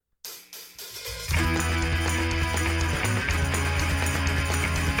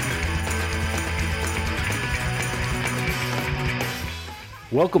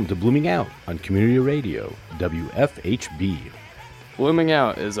Welcome to Blooming Out on Community Radio, WFHB. Blooming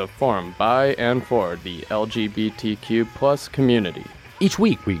Out is a forum by and for the LGBTQ plus community. Each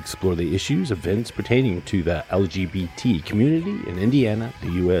week we explore the issues, events pertaining to the LGBT community in Indiana,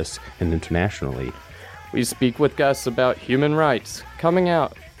 the U.S., and internationally. We speak with guests about human rights, coming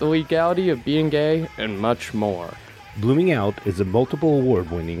out, the legality of being gay, and much more. Blooming Out is a multiple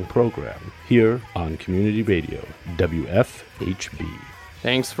award-winning program here on Community Radio, WFHB.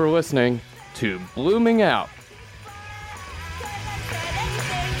 Thanks for listening to Blooming Out.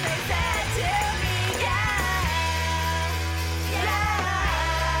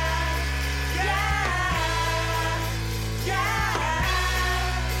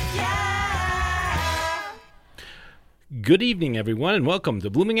 Good evening, everyone, and welcome to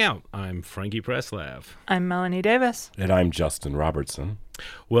Blooming Out. I'm Frankie Preslav. I'm Melanie Davis. And I'm Justin Robertson.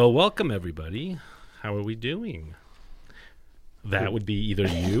 Well, welcome, everybody. How are we doing? That would be either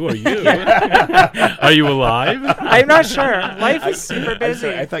you or you. Are you alive? I'm not sure. Life is super busy.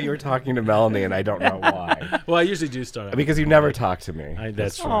 I thought you were talking to Melanie, and I don't know why. Well, I usually do start. Because you never talk to me.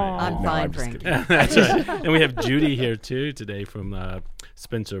 That's Aww. right. I'm fine, Frankie. That's right. And we have Judi here, too, today from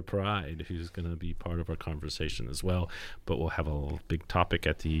Spencer Pride, who's going to be part of our conversation as well. But we'll have a big topic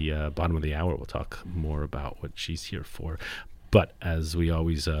at the bottom of the hour. We'll talk more about what she's here for. But as we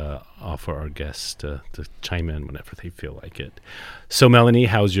always offer our guests to chime in whenever they feel like it. So, Melanie,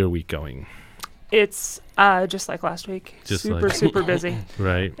 how's your week going? It's just like last week. Super busy.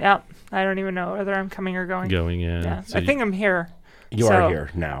 Right. Yeah. I don't even know whether I'm coming or going. Yeah. So I think I'm here. You are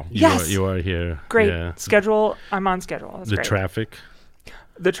here now. Yes. You are here. Great. Yeah. Schedule. I'm on schedule. That's the great. traffic.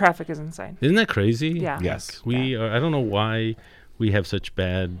 The traffic is insane. Isn't that crazy? Yeah. Yes. We are, I don't know why we have such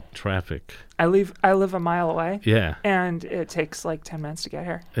bad traffic. I live a mile away. Yeah. And it takes like 10 minutes to get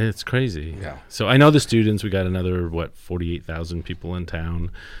here. It's crazy. Yeah. So I know the students, we got another, 48,000 people in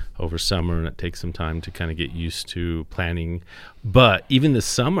town over summer, and it takes some time to kind of get used to planning. But even this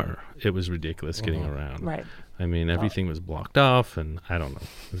summer, it was ridiculous getting around. Right. I mean, everything was blocked off, and I don't know.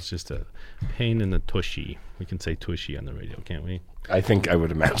 It was just a pain in the tushy. We can say tushy on the radio, can't we? I think I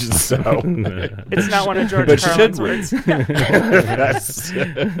would imagine so. It's not one of George But Carlin's should we? words. That's,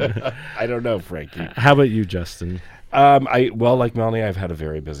 I don't know, Frankie. How about you, Justin? Well, like Melanie, I've had a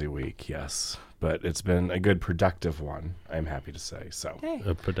very busy week, yes. But it's been a good, productive one, I'm happy to say. So, Hey.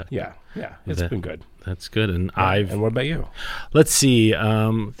 yeah, it's been good. That's good. And And what about you? Let's see.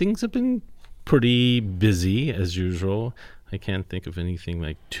 Things have been pretty busy as usual. I can't think of anything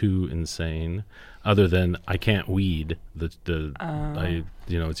like too insane, other than I can't weed. It's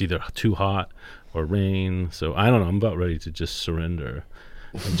either too hot or rain. So I don't know. I'm about ready to just surrender.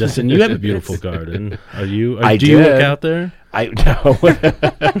 Justin, you have a beautiful garden. Do you look out there? No.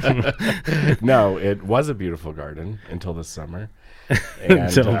 No, it was a beautiful garden until this summer. And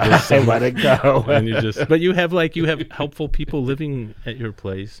I let it go. And but you have helpful people living at your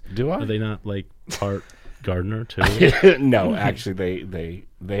place. Do I? Are they not like part gardener too? No, actually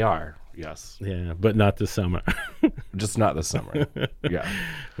they are. Yes. Yeah, but not this summer. Just not this summer. Yeah.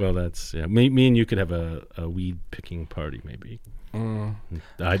 Well, that's me and you could have a weed picking party maybe. I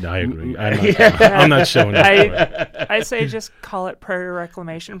agree. I'm not showing up. I say just call it Prairie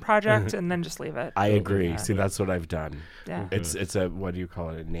Reclamation Project and then just leave it. I agree. See, that's what I've done. Yeah. It's a, what do you call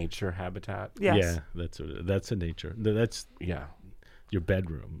it? A nature habitat? Yes. Yeah, that's a nature. That's Yeah. your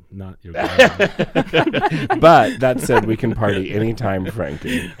bedroom, not your garden. But that said, we can party anytime,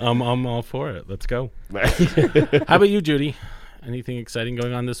 Frankie. I'm all for it. Let's go. How about you, Judi? Anything exciting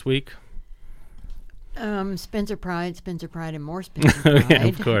going on this week? Spencer Pride, and more Spencer Pride. Yeah,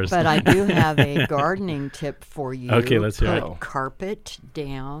 of course. But I do have a gardening tip for you. Okay, let's hear it. Put carpet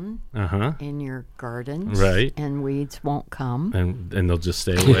down in your gardens. Right. And weeds won't come. And they'll just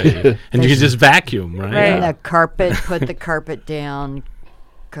stay away. And you can just vacuum, right? Right. Put the carpet down.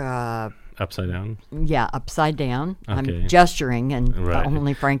 Upside down? Yeah, upside down. Okay. I'm gesturing, and Right.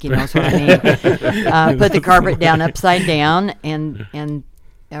 only Frankie knows what I mean. Put the carpet down upside down and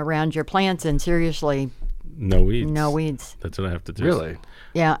around your plants, and seriously, No weeds. no weeds. That's what I have to do. Really?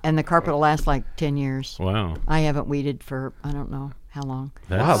 Yeah, and the carpet will last like 10 years. Wow. I haven't weeded for I don't know how long.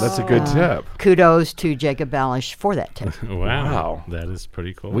 Wow, that's a good tip. Kudos to Jacob Balish for that tip. Wow. That is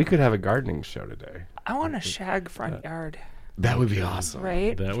pretty cool. We could have a gardening show today. I want a shag front yard. That would be awesome.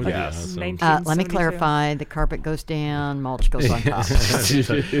 Right? That would be awesome. 1972. Let me clarify. The carpet goes down, mulch goes on top.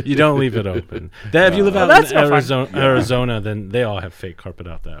 You don't leave it open. If you live out that's in no fun. Arizona, then they all have fake carpet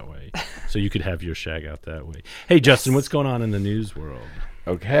out that way. So you could have your shag out that way. Hey, Justin, what's going on in the news world?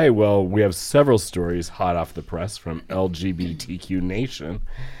 Okay, well, we have several stories hot off the press from LGBTQ Nation.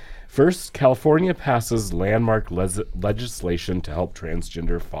 First, California passes landmark legislation to help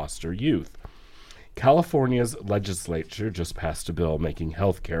transgender foster youth. California's legislature just passed a bill making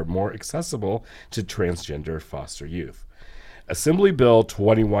health care more accessible to transgender foster youth. Assembly Bill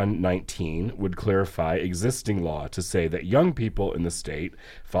 2119 would clarify existing law to say that young people in the state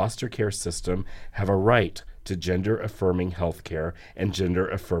foster care system have a right to gender-affirming health care and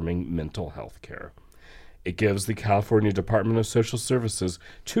gender-affirming mental health care. It gives the California Department of Social Services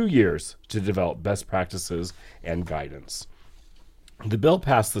 2 years to develop best practices and guidance. The bill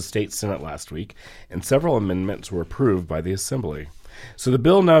passed the state Senate last week, and several amendments were approved by the Assembly. So the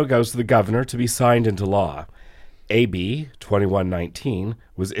bill now goes to the governor to be signed into law. AB 2119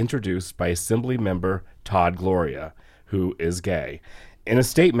 was introduced by Assembly member Todd Gloria, who is gay. In a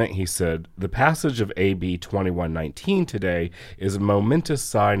statement, he said, "The passage of AB 2119 today is a momentous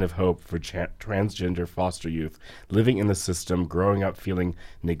sign of hope for transgender foster youth living in the system, growing up feeling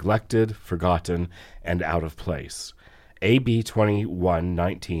neglected, forgotten, and out of place. AB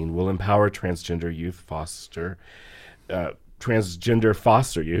 2119 will empower transgender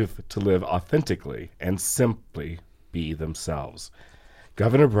foster youth to live authentically and simply be themselves.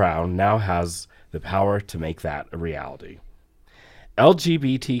 Governor Brown now has the power to make that a reality."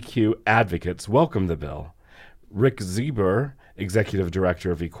 LGBTQ advocates welcome the bill. Rick Zieber, Executive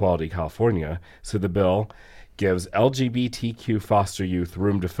Director of Equality California, said the bill gives LGBTQ foster youth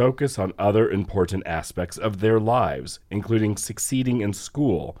room to focus on other important aspects of their lives, including succeeding in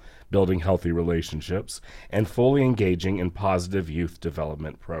school, building healthy relationships, and fully engaging in positive youth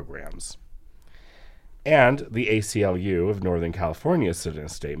development programs. And the ACLU of Northern California said in a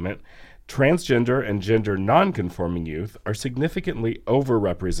statement, "Transgender and gender nonconforming youth are significantly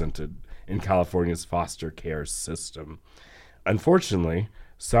overrepresented in California's foster care system. Unfortunately,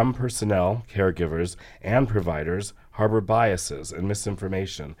 some personnel, caregivers, and providers harbor biases and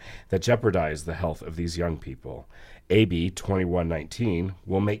misinformation that jeopardize the health of these young people. AB 2119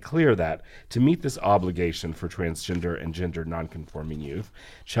 will make clear that, to meet this obligation for transgender and gender nonconforming youth,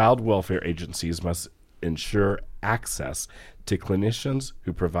 child welfare agencies must ensure access to clinicians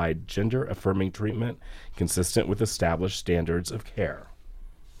who provide gender-affirming treatment consistent with established standards of care."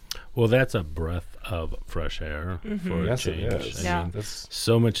 Well, that's a breath of fresh air for a Yes, it change. is. I Yeah. mean,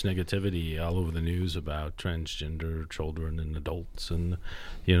 so much negativity all over the news about transgender children and adults, and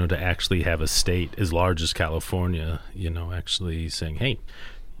to actually have a state as large as California, actually saying, "Hey,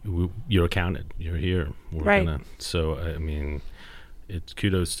 you're counted. You're here. We're Right. gonna." So, I mean, it's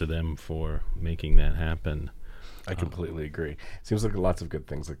kudos to them for making that happen. I completely agree. Seems like lots of good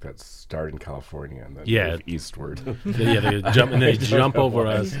things like that start in California and then Yeah. move eastward. They jump over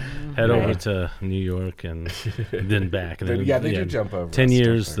us, head over Right. to New York, and then back. And They do jump over 10 us,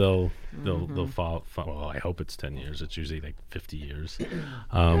 years, don't they'll fall. Well, I hope it's 10 years. It's usually like 50 years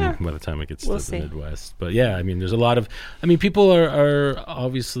by the time it gets We'll to see. the Midwest. But yeah, I mean, there's a lot of. I mean, people are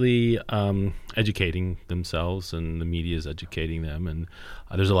obviously educating themselves, and the media is educating them, and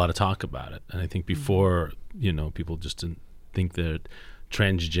there's a lot of talk about it. And I think before, people just didn't think that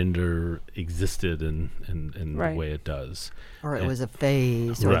transgender existed in Right. the way it does. Or it was a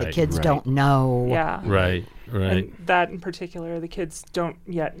phase, or the Right, kids right. don't know. Yeah. Right. And that in particular, the kids don't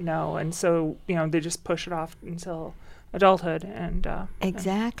yet know. And so, they just push it off until adulthood. And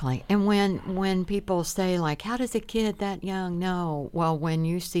Exactly. And when people say, like, how does a kid that young know? Well, when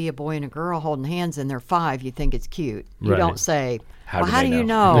you see a boy and a girl holding hands and they're 5, you think it's cute. You Right. don't say, How do how they do you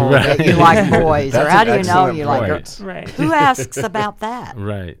know?" know that you like boys? Or That's how an do you know excellent you like point. girls? right. Who asks about that?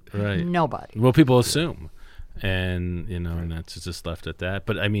 Right. Nobody. Well, people assume, and and that's just left at that.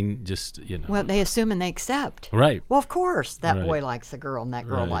 But I mean, just Well, they assume and they accept. right, Well, of course, that Right. boy likes the girl and that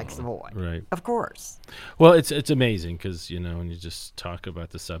girl Right. likes the boy. right. Of course. Well, it's amazing because when you just talk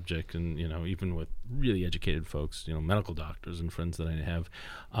about the subject, and even with really educated folks, medical doctors and friends that I have,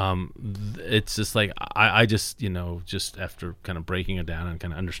 it's just like I just just after kind of breaking it down and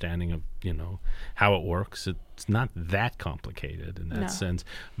kind of understanding of how it works, it's not that complicated in that No. sense,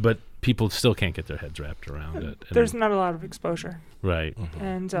 but people still can't get their heads wrapped around it. And- There's not a lot of exposure. right,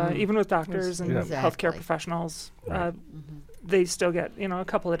 And even with doctors and Exactly. healthcare professionals, they still get, a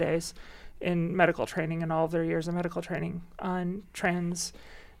couple of days in medical training and all of their years of medical training on trans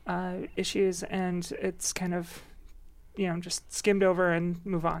issues. And it's kind of, just skimmed over and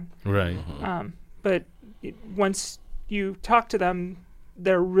move on. right. But once you talk to them,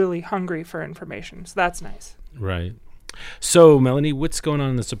 they're really hungry for information. So that's nice. Right. So, Melanie, what's going on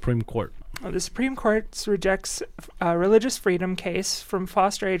in the Supreme Court? The Supreme Court rejects a religious freedom case from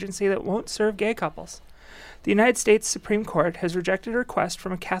foster agency that won't serve gay couples. The United States Supreme Court has rejected a request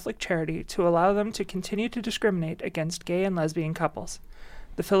from a Catholic charity to allow them to continue to discriminate against gay and lesbian couples.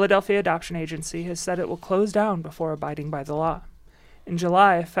 The Philadelphia Adoption Agency has said it will close down before abiding by the law. In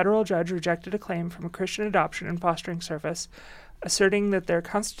July, a federal judge rejected a claim from a Christian adoption and fostering service, asserting that their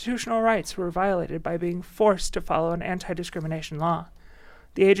constitutional rights were violated by being forced to follow an anti-discrimination law.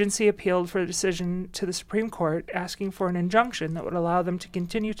 The agency appealed for a decision to the Supreme Court, asking for an injunction that would allow them to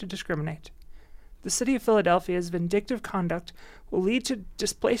continue to discriminate. The city of Philadelphia's vindictive conduct will lead to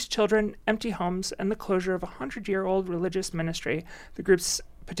displaced children, empty homes, and the closure of a 100-year-old religious ministry, the group's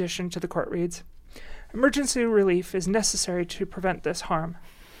petition to the court reads. Emergency relief is necessary to prevent this harm.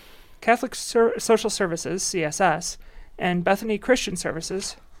 Catholic Social Services, CSS, and Bethany Christian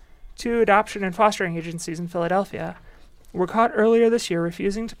Services, two adoption and fostering agencies in Philadelphia, were caught earlier this year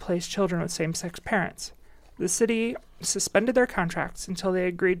refusing to place children with same-sex parents. The city suspended their contracts until they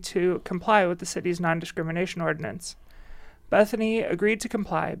agreed to comply with the city's non-discrimination ordinance. Bethany agreed to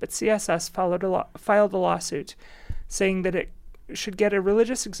comply, but CSS filed a lawsuit saying that it should get a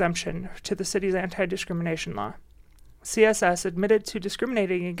religious exemption to the city's anti-discrimination law. CSS admitted to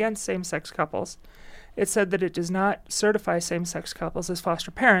discriminating against same-sex couples. It said that it does not certify same-sex couples as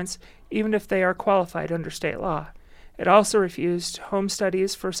foster parents, even if they are qualified under state law. It also refused home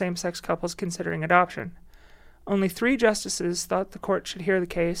studies for same-sex couples considering adoption. Only 3 justices thought the court should hear the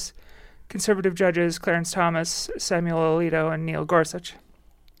case: conservative judges Clarence Thomas, Samuel Alito, and Neil Gorsuch.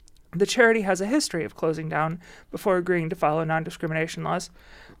 The charity has a history of closing down before agreeing to follow non-discrimination laws,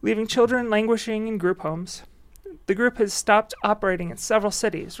 leaving children languishing in group homes. The group has stopped operating in several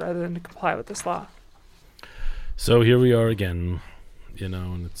cities rather than to comply with this law. So here we are again,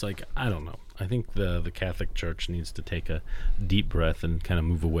 and it's like, I don't know. I think the Catholic Church needs to take a deep breath and kind of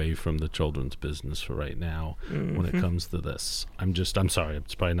move away from the children's business for right now when it comes to this. I'm sorry,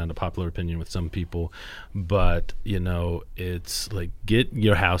 it's probably not a popular opinion with some people, but, it's like, get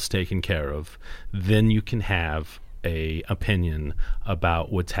your house taken care of. Then you can have a opinion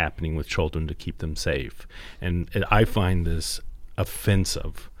about what's happening with children to keep them safe. And I find this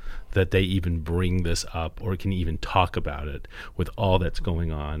offensive that they even bring this up or can even talk about it with all that's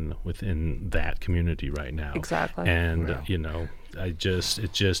going on within that community right now. Exactly. And, it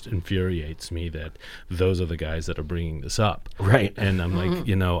just infuriates me that those are the guys that are bringing this up. Right. And I'm like,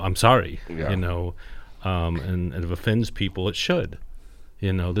 I'm sorry, Yeah. and if it offends people, it should.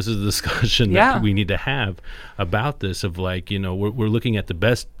 This is a discussion Yeah. that we need to have about this of like, we're looking at the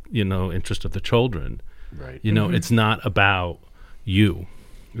best, interest of the children. Right. It's not about you.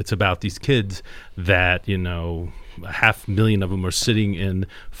 It's about these kids that, 500,000 of them are sitting in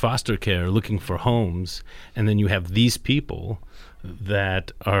foster care looking for homes. And then you have these people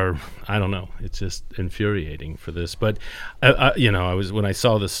that are, I don't know, it's just infuriating for this. But, when I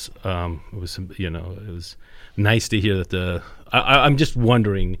saw this, it was nice to hear that I'm just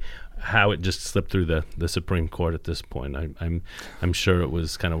wondering how it just slipped through the Supreme Court at this point. I'm sure it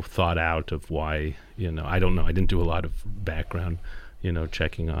was kind of thought out of why, I don't know. I didn't do a lot of background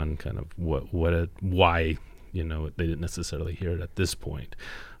checking on kind of why, they didn't necessarily hear it at this point.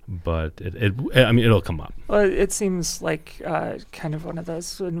 But it'll come up. Well, it seems like kind of one of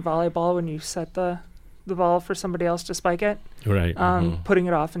those in volleyball when you set the ball for somebody else to spike it. Right. Putting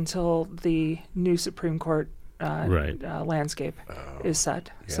it off until the new Supreme Court landscape is set.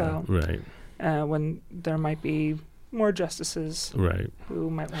 Yeah. So Right. when there might be more justices Right. who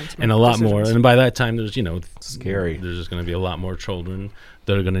might want to make And a lot decisions. more. And by that time, there's, Scary. There's just going to be a lot more children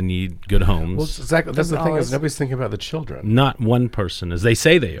that are going to need good homes. Well, exactly. That's the thing, always- is nobody's thinking about the children. Not one person, as they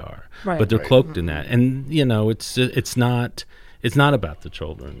say they are, Right. but they're Right. cloaked in that. And it's not about the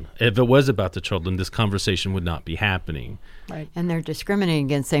children. If it was about the children, this conversation would not be happening. Right. And they're discriminating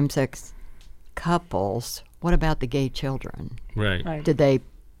against same-sex couples. What about the gay children? Right. Right. Did they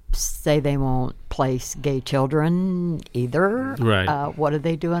say they won't place gay children either? Right. What are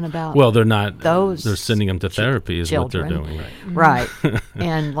they doing about Well, they're not. Those they're sending them to therapy, is children. what they're doing. Right. Right.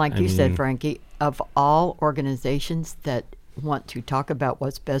 And like you mean- said, Frankie, of all organizations that want to talk about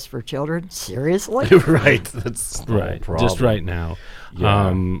what's best for children, seriously? Right. That's the whole Right. problem. Just right now.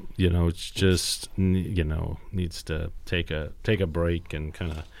 Yeah. It's just needs to take a break and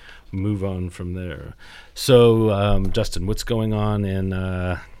kind of move on from there. So, Justin, what's going on in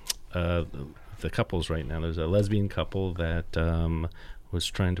the couples right now? There's a lesbian couple that was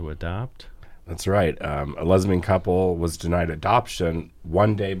trying to adopt. That's right. A lesbian couple was denied adoption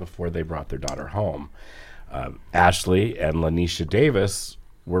one day before they brought their daughter home. Ashley and Lanisha Davis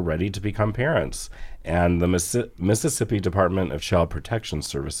were ready to become parents, and the Mississippi Department of Child Protection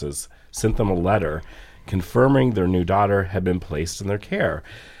Services sent them a letter confirming their new daughter had been placed in their care.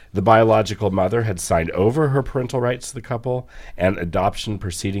 The biological mother had signed over her parental rights to the couple, and adoption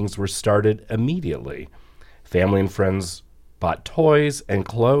proceedings were started immediately. Family and friends bought toys and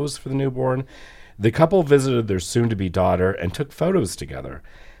clothes for the newborn. The couple visited their soon-to-be daughter and took photos together.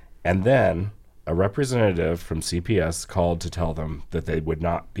 And then a representative from CPS called to tell them that they would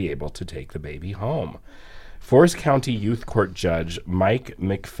not be able to take the baby home. Forest County Youth Court Judge Mike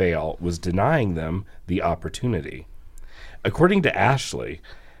McPhail was denying them the opportunity. According to Ashley,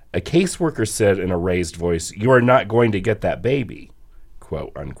 a caseworker said in a raised voice, "You are not going to get that baby,"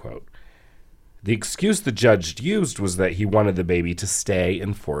 quote unquote. The excuse the judge used was that he wanted the baby to stay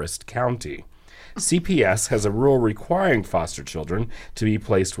in Forest County. CPS has a rule requiring foster children to be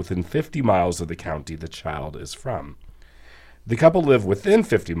placed within 50 miles of the county the child is from. The couple live within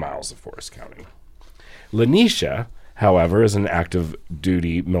 50 miles of Forest County. Lanisha, however, is an active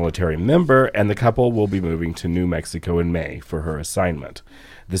duty military member, and the couple will be moving to New Mexico in May for her assignment.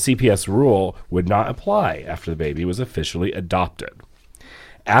 The CPS rule would not apply after the baby was officially adopted.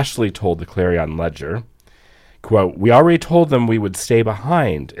 Ashley told the Clarion Ledger, quote, "We already told them we would stay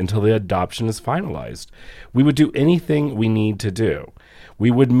behind until the adoption is finalized. We would do anything we need to do.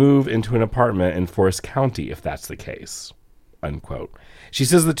 We would move into an apartment in Forest County if that's the case," unquote. She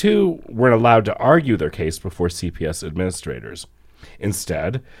says the two weren't allowed to argue their case before CPS administrators.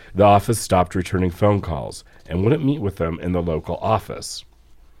 Instead, the office stopped returning phone calls and wouldn't meet with them in the local office.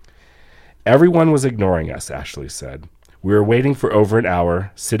 "Everyone was ignoring us," Ashley said. "We were waiting for over an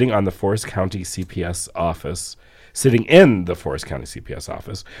hour, sitting in the Forest County CPS office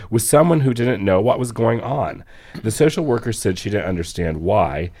with someone who didn't know what was going on. The social worker said she didn't understand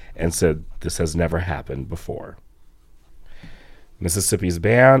why and said this has never happened before." Mississippi's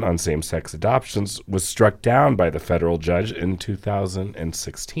ban on same-sex adoptions was struck down by the federal judge in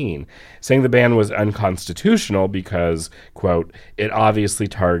 2016, saying the ban was unconstitutional because, quote, "it obviously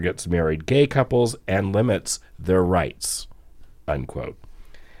targets married gay couples and limits their rights," unquote.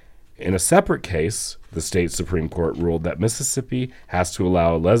 In a separate case, the state Supreme Court ruled that Mississippi has to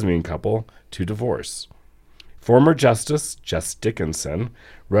allow a lesbian couple to divorce. Former Justice Jess Dickinson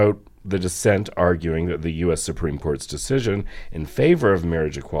wrote the dissent arguing that the U.S. Supreme Court's decision in favor of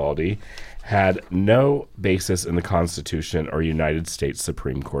marriage equality had no basis in the Constitution or United States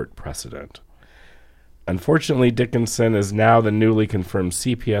Supreme Court precedent. Unfortunately, Dickinson is now the newly confirmed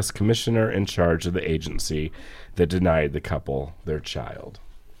CPS commissioner in charge of the agency that denied the couple their child.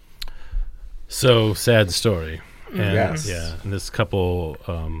 So, sad story. And, Yes. Yeah, and this couple,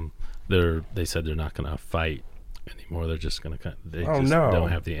 they said they're not going to fight anymore. They're just going to don't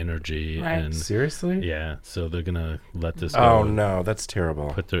have the energy. Right. And Seriously? yeah, so they're going to let this go. Oh, no, that's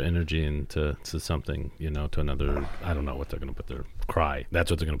terrible. Put their energy into something, to another. I don't know what they're going to put their cry. That's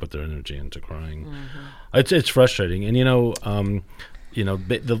what they're going to put their energy into, crying. Mm-hmm. It's frustrating, and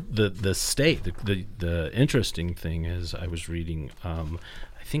the state. The interesting thing is, I was reading.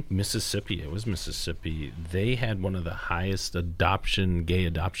 I think Mississippi. It was Mississippi. They had one of the highest gay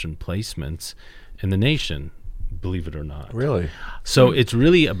adoption placements in the nation. Believe it or not. Really? So it's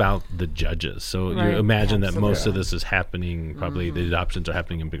really about the judges. So Right. you imagine that Absolutely. most of this is happening, probably the adoptions are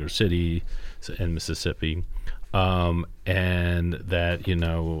happening in bigger cities in Mississippi. And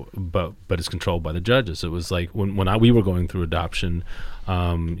that, but it's controlled by the judges. It was like when we were going through adoption,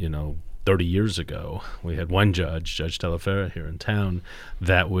 30 years ago, we had one judge, Judge Telefera here in town,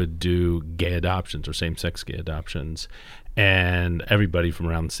 that would do gay adoptions or same-sex gay adoptions. And everybody from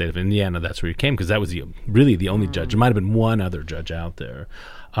around the state of Indiana, that's where he came, because that was really the only judge. There might have been one other judge out there.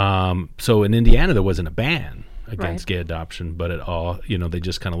 So in Indiana, there wasn't a ban against gay adoption, but it all, they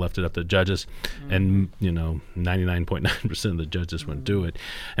just kind of left it up to the judges. And, 99.9% of the judges wouldn't do it.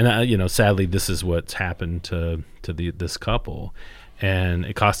 And, sadly, this is what's happened to this couple. And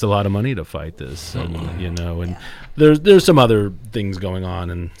it costs a lot of money to fight this, and and there's some other things going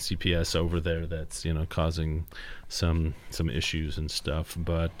on in CPS over there that's causing some issues and stuff.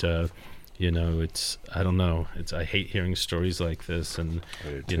 But it's I don't know. I hate hearing stories like this, and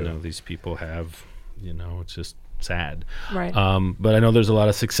these people have it's just sad. Right. But I know there's a lot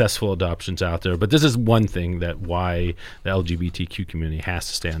of successful adoptions out there. But this is one thing that why the LGBTQ community has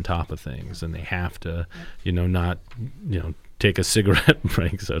to stay on top of things, and they have to not take a cigarette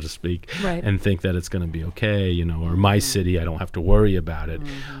break, so to speak, Right. and think that it's going to be okay, or my city, I don't have to worry about it,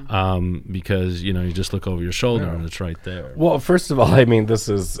 because you just look over your shoulder and it's right there. Well, first of all, I mean, this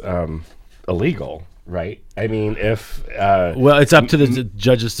is illegal, right? I mean, if Well, it's up to the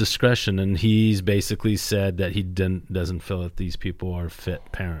judge's discretion, and he's basically said that he doesn't feel that these people are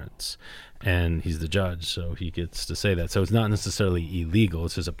fit parents. And he's the judge, so he gets to say that. So it's not necessarily illegal;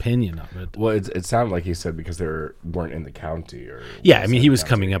 it's his opinion of it. well, it sounded like he said because they weren't in the county, or Yeah, I mean, he was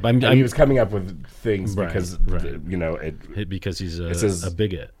coming up. he was coming up with things Right, because right. because he's Because he's a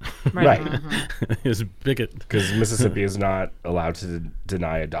bigot. Right. He was a bigot. Because Mississippi is not allowed to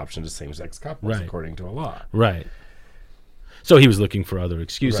deny adoption to same-sex couples, Right. according to a law. Right. So he was looking for other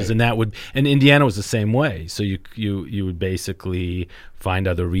excuses, Right. and Indiana was the same way. So you would basically find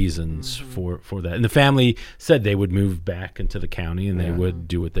other reasons for that. And the family said they would move back into the county and they would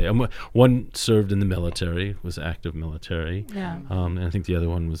do what they. One served in the military, was active military. Yeah. And I think the other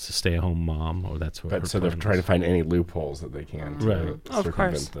one was a stay-at-home mom, or that's what. But her so they're plan trying to was. find any loopholes that they can to Right. Of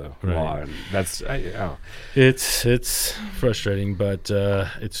course. circumvent the Right. law. And that's It's frustrating, but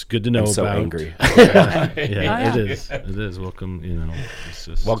it's good to know I'm so about. angry. Yeah, yeah. it is. It is. Welcome. It's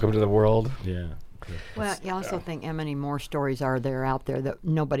just Welcome to the world. Yeah. Well, you also think how many more stories are there out there that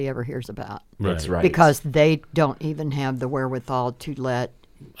nobody ever hears about That's right. because they don't even have the wherewithal to let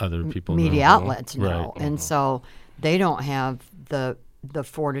Other people media know. outlets know, Right. and so they don't have the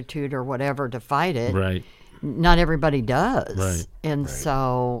fortitude or whatever to fight it. Right. Not everybody does, Right. and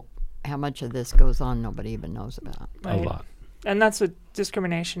so how much of this goes on, nobody even knows about. A lot. And that's what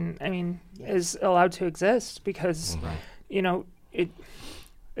discrimination, is allowed to exist because,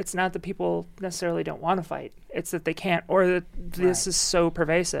 it's not that people necessarily don't want to fight. It's that they can't, or that this is so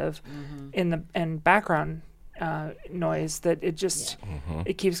pervasive in the background noise that it just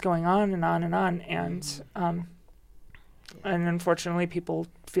it keeps going on and on and on, and unfortunately people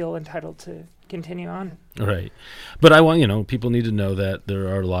feel entitled to continue on. Right. But I want, people need to know that there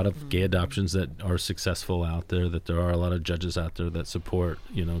are a lot of gay adoptions that are successful out there, that there are a lot of judges out there that support,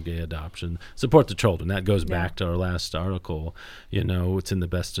 gay adoption, support the children. That goes back to our last article, it's in the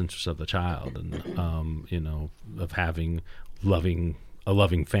best interest of the child and, of having a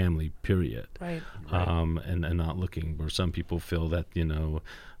loving family, period. Right. And not looking where some people feel that,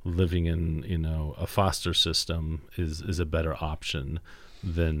 living in, a foster system is a better option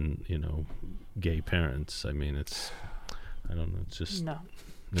than, gay parents. I don't know. It's just, No.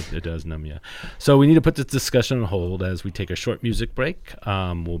 it does numb you. So we need to put this discussion on hold as we take a short music break.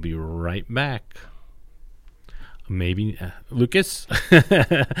 We'll be right back. Maybe Lucas,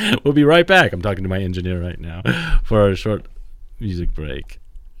 we'll be right back. I'm talking to my engineer right now for our short music break.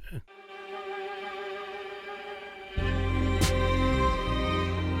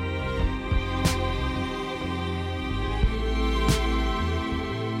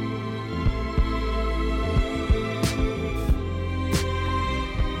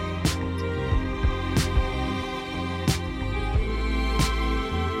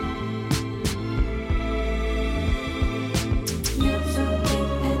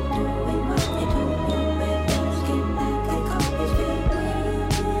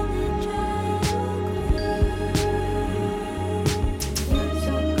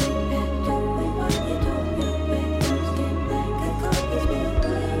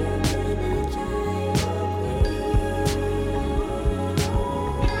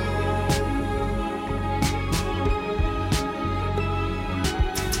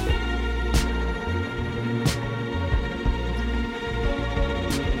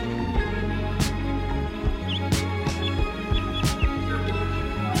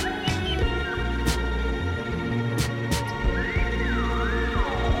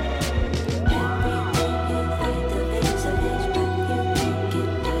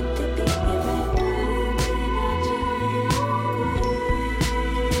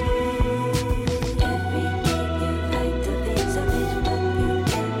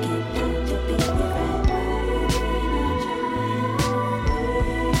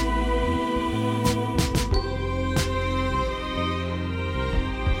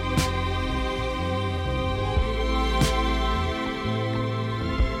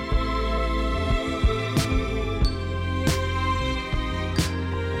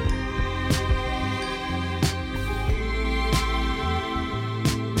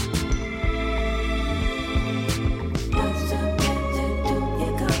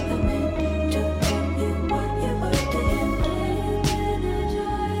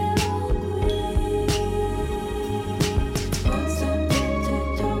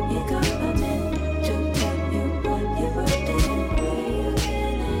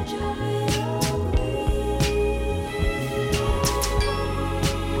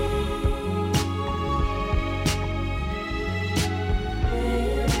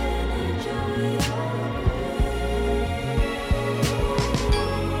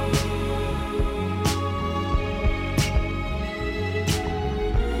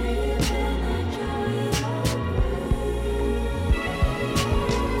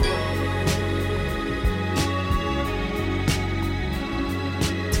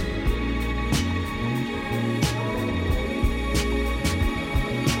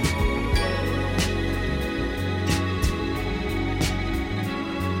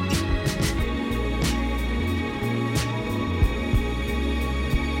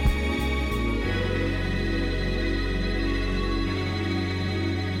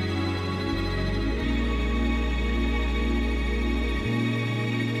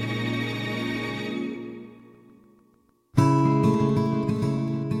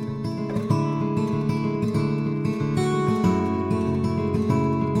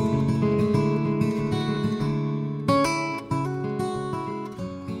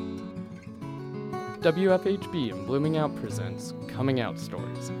 WFHB and Blooming Out presents Coming Out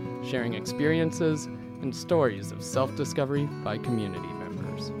Stories, sharing experiences and stories of self-discovery by community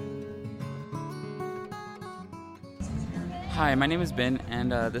members. Hi, my name is Ben,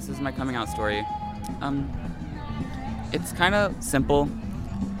 and this is my coming out story. It's kind of simple.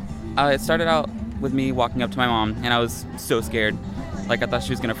 It started out with me walking up to my mom, and I was so scared. Like, I thought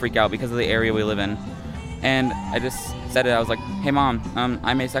she was going to freak out because of the area we live in. And I just said it. I was like, hey, Mom,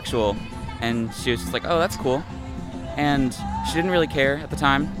 I'm asexual. And she was just like, oh, that's cool. And she didn't really care at the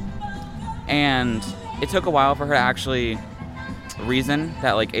time. And it took a while for her to actually reason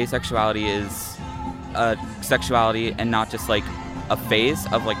that, like, asexuality is a sexuality and not just, like, a phase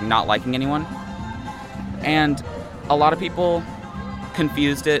of, like, not liking anyone. And a lot of people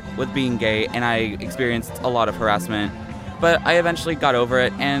confused it with being gay, and I experienced a lot of harassment. But I eventually got over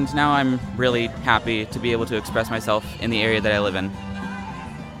it, and now I'm really happy to be able to express myself in the area that I live in.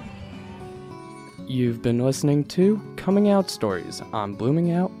 You've been listening to Coming Out Stories on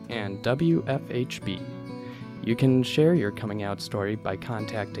Blooming Out and WFHB. You can share your coming out story by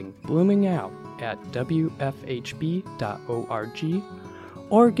contacting Blooming Out at wfhb.org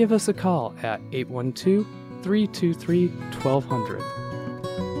or give us a call at 812-323-1200.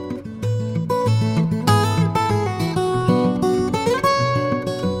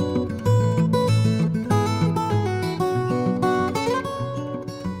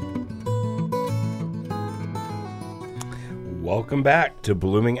 Welcome back to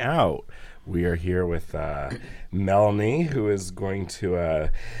Blooming Out. We are here with Melanie, who is going to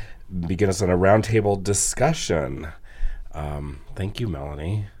begin us on a roundtable discussion. Thank you,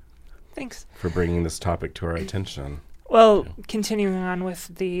 Melanie. Thanks. For bringing this topic to our attention. Well, continuing on with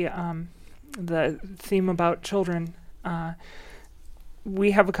the theme about children,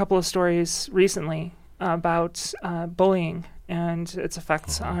 we have a couple of stories recently about bullying and its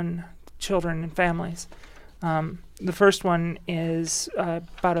effects on children and families. The first one is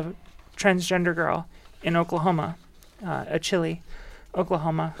about a transgender girl in Oklahoma, Chile,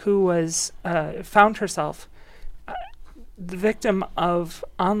 Oklahoma, who was found herself the victim of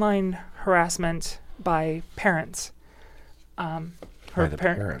online harassment by parents. By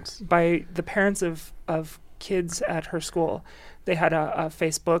the parents of kids at her school. They had a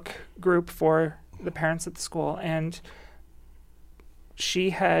Facebook group for the parents at the school, and she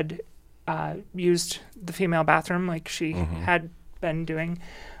had used the female bathroom like she had been doing.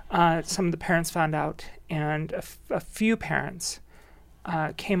 Some of the parents found out, and a few parents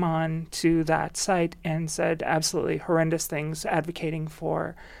came on to that site and said absolutely horrendous things, advocating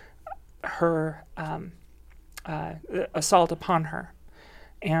for her assault upon her,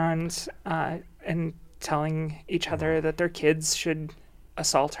 and telling each other that their kids should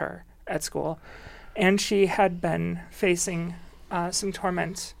assault her at school. And she had been facing some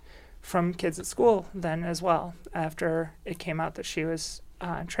torment from kids at school then as well. After it came out that she was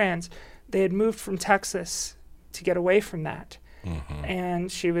trans, they had moved from Texas to get away from that.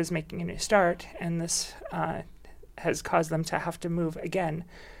 And she was making a new start, and this has caused them to have to move again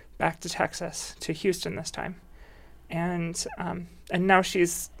back to Texas, to Houston this time. And now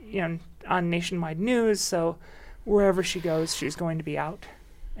she's on nationwide news, so wherever she goes, she's going to be out.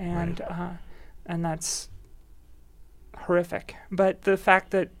 And that's horrific. But the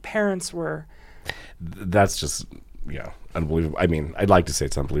fact that parents were... That's just, unbelievable. I mean, I'd like to say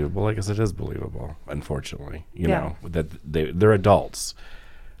it's unbelievable. I guess it is believable, unfortunately. You know, that they're adults.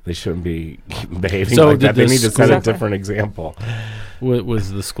 They shouldn't be behaving like that. They need to set a different example.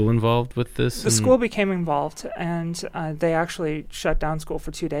 Was the school involved with this? The school became involved, and they actually shut down school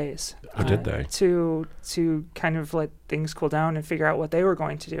for 2 days. Oh, did they? To kind of let things cool down and figure out what they were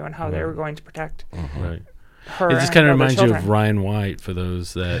going to do and how they were going to protect right. her. It just kind of reminds you children. of Ryan White, for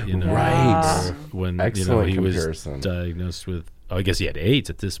those that Right. When Excellent he comparison. was diagnosed with. Oh, I guess he had AIDS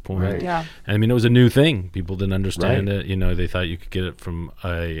at this point. Right. Yeah. And I mean, it was a new thing. People didn't understand it. They thought you could get it from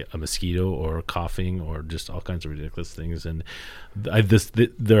a mosquito or coughing or just all kinds of ridiculous things. And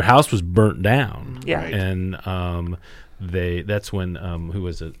their house was burnt down. Yeah. Right. And that's when who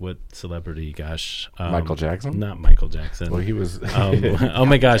was it? What celebrity? Gosh, Michael Jackson? Not Michael Jackson. Well, he was. Oh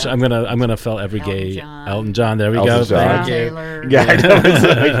my gosh, I'm gonna fill every gay Elton John. There we Elton go. John. Thank you. Taylor. Yeah, I know.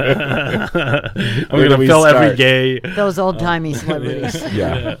 I'm gonna fill every gay. Those old-timey celebrities.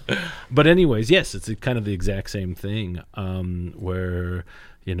 Yeah. But anyways, yes, it's kind of the exact same thing where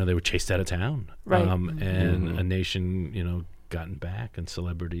they were chased out of town, Right. And a nation gotten back, and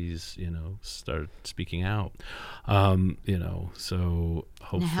celebrities started speaking out, so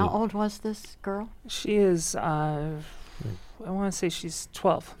hopefully. Now, how old was this girl? She is, I want to say she's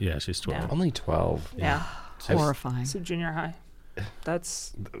 12. Yeah, she's 12. Yeah. Only 12. Yeah. Horrifying. So junior high.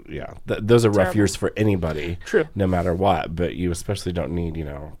 That's Yeah, those are rough Terrible. years for anybody, true. no matter what. But you especially don't need,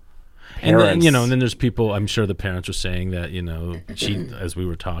 And parents. then, and then there's people, I'm sure the parents are saying that, she, as we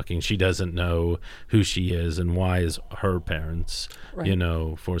were talking, she doesn't know who she is and why is her parents, Right.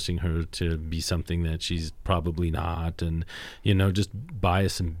 forcing her to be something that she's probably not. And, just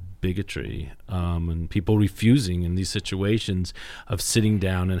bias and bigotry, and people refusing in these situations of sitting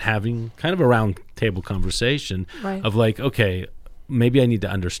down and having kind of a round table conversation Right. of like, okay, maybe I need to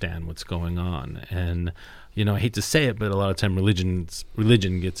understand what's going on. And I hate to say it, but a lot of time religion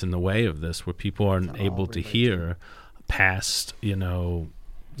gets in the way of this, where people aren't able to hear past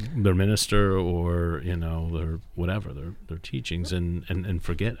their minister or their whatever their teachings, and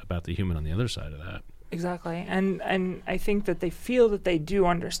forget about the human on the other side of that. Exactly, and I think that they feel that they do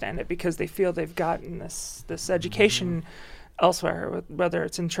understand it because they feel they've gotten this education elsewhere, whether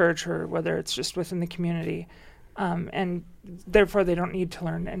it's in church or whether it's just within the community, and therefore they don't need to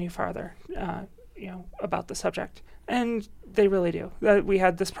learn any farther, about the subject. And they really do. We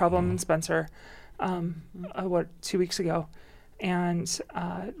had this problem in Spencer, 2 weeks ago, and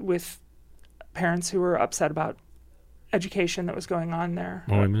with parents who were upset about education that was going on there.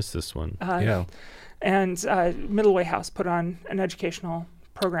 Oh, I missed this one. Yeah. And Middle Way House put on an educational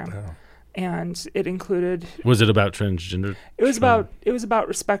program, Oh. and it included. Was it about transgender? It was about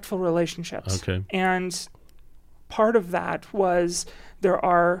respectful relationships. Okay. And part of that was there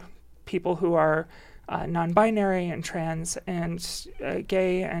are people who are non-binary and trans and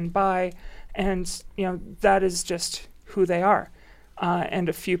gay and bi, and that is just who they are. And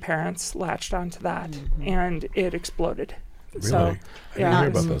a few parents latched onto that, and it exploded. Really? So, I didn't hear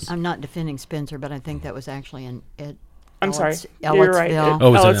about this. I'm not defending Spencer, but I think that was actually I'm sorry. Ellettsville. You're right.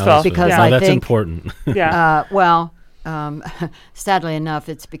 Oh, it's in Ellettsville. Ellettsville. Because Oh, I that's think- important. Yeah. Sadly enough,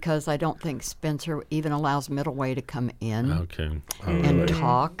 it's because I don't think Spencer even allows Middle Way to come in Okay. and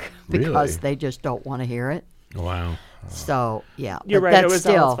talk because Really? they just don't want to hear it. Wow. So yeah, You're but right, it That's was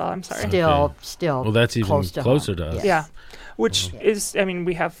still, Ellettsville, I'm sorry. Still. Well, that's even close to closer home. to us. Yeah. Which is,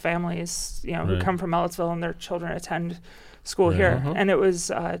 we have families, who Right. come from Ellettsville and their children attend school Right. here. And it was,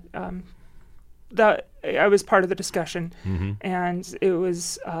 that I was part of the discussion, Mm-hmm. and it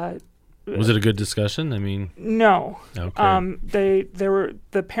was, Was it a good discussion? I mean, no. okay. They were,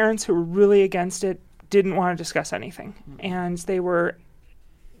 the parents who were really against it didn't want to discuss anything. And they were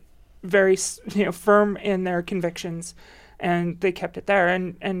very, firm in their convictions, and they kept it there.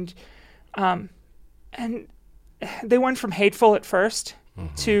 And they went from hateful at first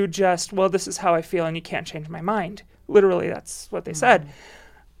to just, well, this is how I feel and you can't change my mind. Literally, that's what they said.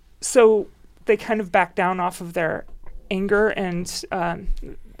 So they kind of backed down off of their anger and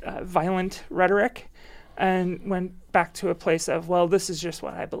violent rhetoric and went back to a place of, well, this is just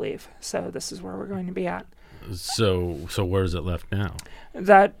what I believe. So this is where we're going to be at. So where is it left now?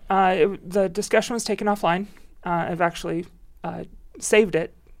 That the discussion was taken offline. I've actually saved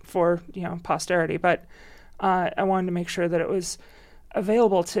it for posterity, but I wanted to make sure that it was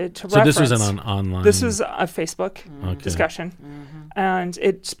available to reference. So this was an online. This was a Facebook Okay. discussion, and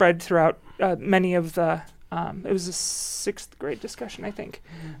it spread throughout many of the. It was a 6th grade discussion, I think,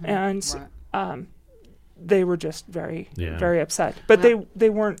 and they were just very upset. But they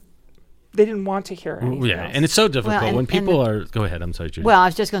weren't. They didn't want to hear anything Yeah, else. and it's so difficult and- when people and- are. Go ahead. I'm sorry, Judi. Well, I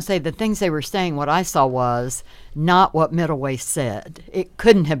was just going to say the things they were saying, what I saw was not what Middle Way said. It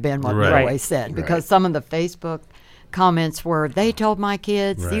couldn't have been what Right. Middle Way Right. said because some of the Facebook comments were, they told my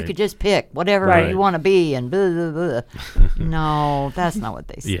kids you Right. could just pick whatever Right. you want to be and blah, blah, blah. No, that's not what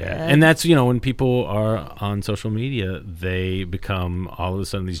they said. Yeah, and that's when people are on social media, they become all of a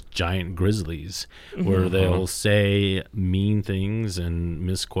sudden these giant grizzlies, where they'll say mean things and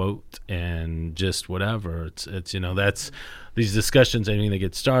misquote and just whatever. It's that's these discussions. I mean, they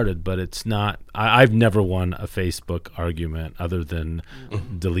get started, but it's not. I've never won a Facebook argument other than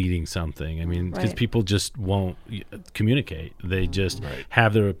deleting something. I mean, because Right. people just won't communicate. They just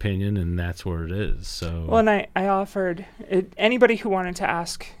have their opinion, and that's where it is. So Well, and I offered anybody who wanted to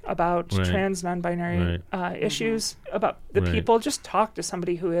ask about Right. trans, non-binary issues, about the Right. people, just talk to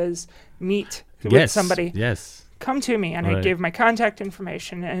somebody who is, meet with yes, somebody. Yes. Come to me, and I Right. gave my contact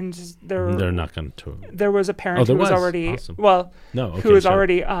information, and They're not going to. there was a parent there who was was? already, Awesome. well, No, okay, who was sure.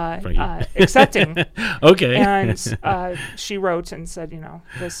 already Frankie. accepting. Okay. And she wrote and said,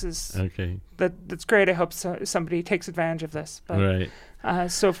 this is, Okay. that's great. I hope somebody takes advantage of this. But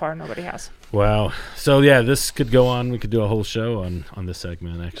Right. so far, nobody has. Wow. So yeah, this could go on. We could do a whole show on this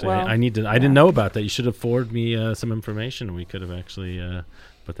segment. Actually, Well, I didn't know about that. You should have forwarded me some information. We could have actually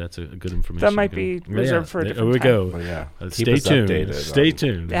But that's a good information. That might be reserved for a different time. There we go. Well, yeah. Stay tuned. Stay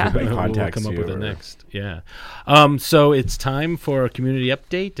tuned. Yeah. We'll Contacts come up you with the or- next. Yeah. So it's time for a community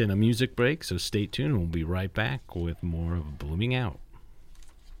update and a music break. So stay tuned. We'll be right back with more of Blooming Out.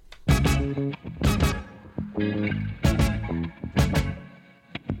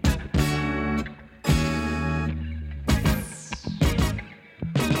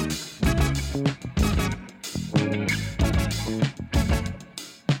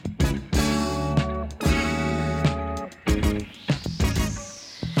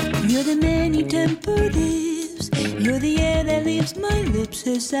 You're the many-tempered lips. You're the air that leaves my lips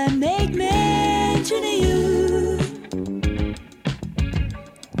as I make mention of you.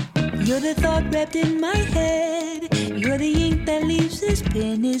 You're the thought wrapped in my head. You're the ink that leaves this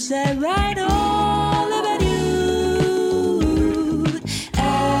pen as I write all about you.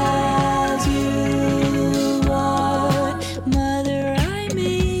 As you are, mother, I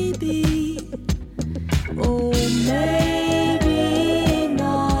may be. Oh, maybe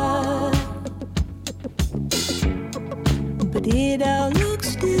not. But it all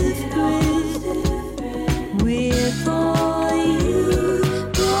looks different with all you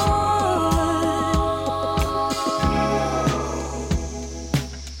brought.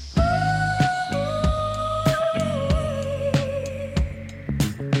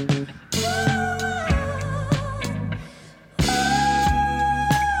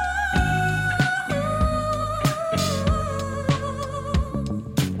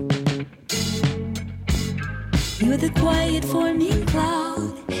 You're the quiet forming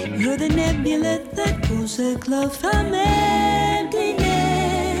cloud. You're the nebula that pulls a glove from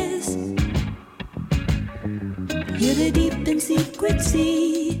emptiness. You're the deep and secret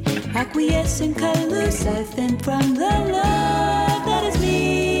sea, acquiescent colors siphoned from the love that is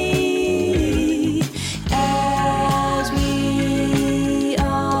me. As we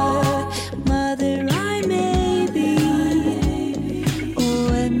are, mother, I may be.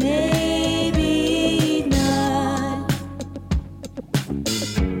 Oh, and maybe not.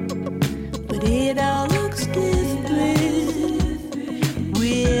 But it all looks different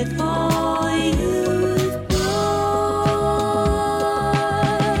with all you've brought.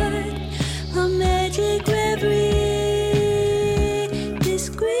 A magic reverie,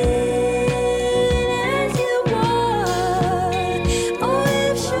 discreet as you are. Oh,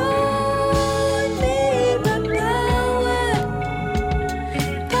 you've shown me the power.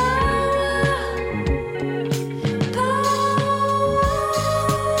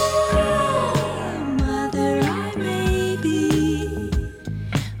 Mother, I may be.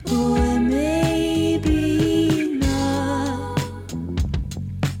 Oh, and maybe not.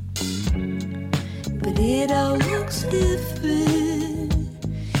 But it all looks different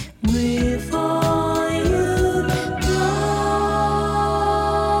with all you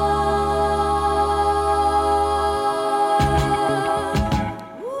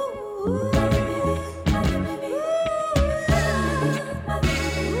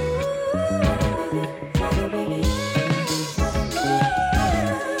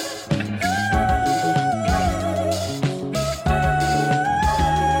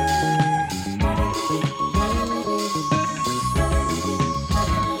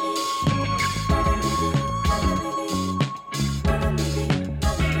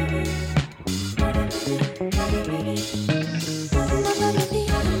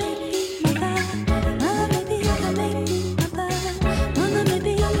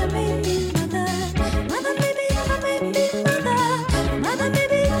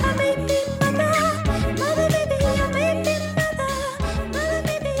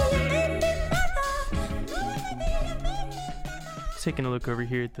Taking a look over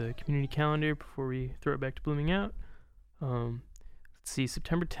here at the community calendar before we throw it back to Blooming Out. Let's see,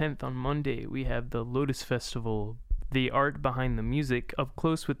 September 10th on Monday, we have the Lotus Festival, the art behind the music, up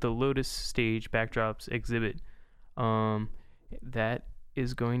close with the Lotus stage backdrops exhibit. That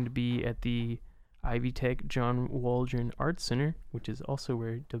is going to be at the Ivy Tech John Waldron Arts Center, which is also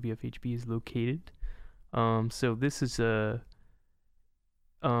where WFHB is located. So this is a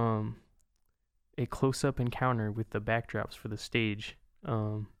close-up encounter with the backdrops for the stage,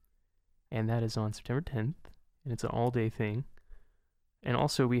 and that is on September 10th, and it's an all-day thing. And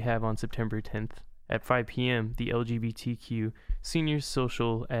also we have on September 10th at 5 p.m. the LGBTQ Seniors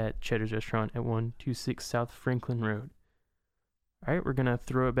Social at Cheddar's Restaurant at 126 South Franklin Road. All right, we're going to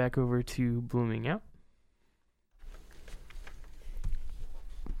throw it back over to Blooming Out.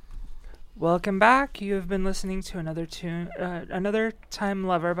 Welcome back. You have been listening to another tune, Another Time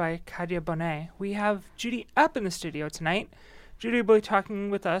Lover by Kadia Bonet. We have Judi up in the studio tonight. Judi will be talking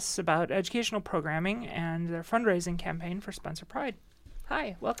with us about educational programming and their fundraising campaign for Spencer Pride.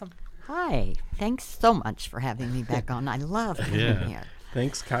 Hi, welcome. Hi. Thanks so much for having me back on. I love being here.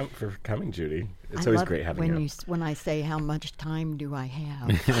 Thanks for coming, Judi. It's I always love great having you. when I say how much time do I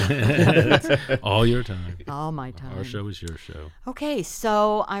have? All your time. All my time. Our show is your show. Okay,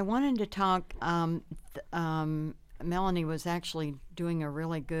 so I wanted to talk. Melanie was actually doing a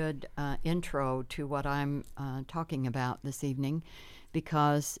really good intro to what I'm talking about this evening,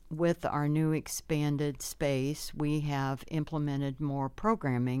 because with our new expanded space, we have implemented more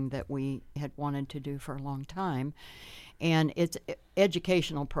programming that we had wanted to do for a long time, and it's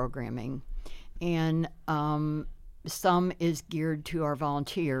educational programming, and some is geared to our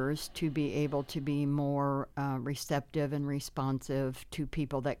volunteers to be able to be more receptive and responsive to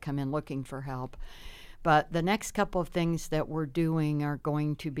people that come in looking for help. But the next couple of things that we're doing are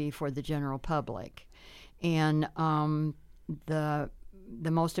going to be for the general public. And the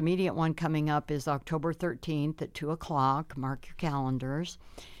most immediate one coming up is October 13th at 2 o'clock. Mark your calendars.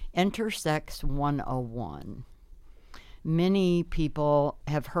 Intersex 101. Many people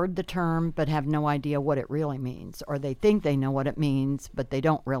have heard the term but have no idea what it really means, or they think they know what it means, but they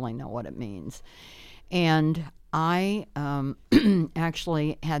don't really know what it means. And I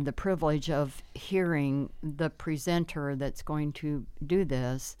actually had the privilege of hearing the presenter that's going to do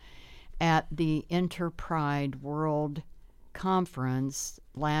this at the Interpride World Conference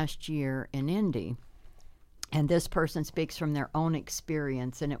last year in Indy. And this person speaks from their own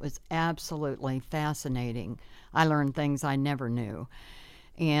experience, and it was absolutely fascinating. I learned things I never knew.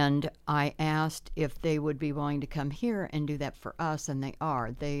 And I asked if they would be willing to come here and do that for us, and they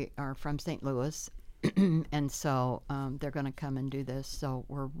are. They are from St. Louis, and so they're going to come and do this. So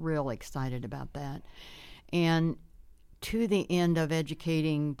we're real excited about that. And to the end of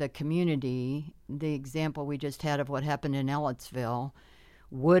educating the community, the example we just had of what happened in Ellettsville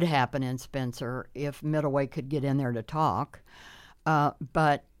would happen in Spencer if Middleway could get in there to talk.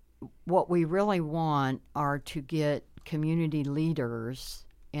 But what we really want are to get community leaders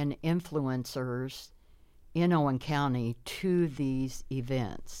and influencers in Owen County to these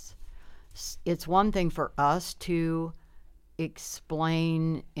events. It's one thing for us to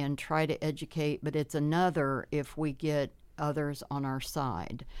explain and try to educate, but it's another if we get others on our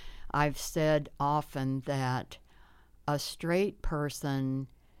side. I've said often that a straight person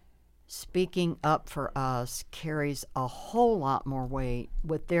speaking up for us carries a whole lot more weight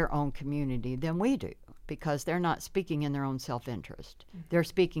with their own community than we do, because they're not speaking in their own self-interest. They're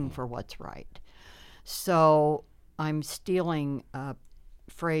speaking for what's right. So I'm stealing a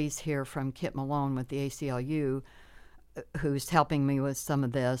phrase here from Kit Malone with the ACLU, who's helping me with some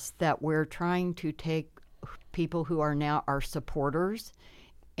of this, that we're trying to take people who are now our supporters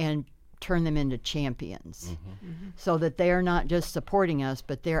and turn them into champions, so that they are not just supporting us,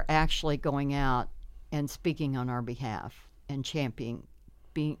 but they're actually going out and speaking on our behalf and trying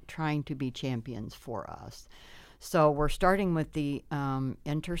to be champions for us. So we're starting with the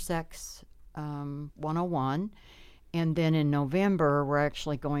Intersex 101, and then in November we're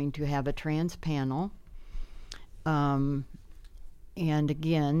actually going to have a trans panel. And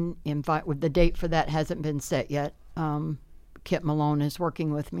again, the date for that hasn't been set yet. Kit Malone is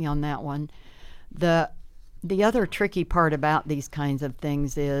working with me on that one. The other tricky part about these kinds of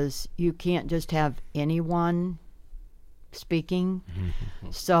things is you can't just have anyone speaking.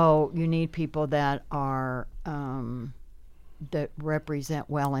 So you need people that are that represent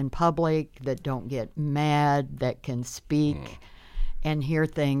well in public, that don't get mad, that can speak and hear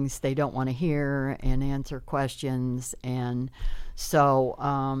things they don't want to hear and answer questions. And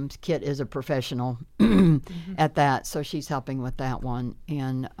so Kit is a professional at that, so she's helping with that one.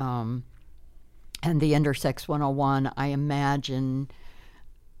 And the Intersex 101, I imagine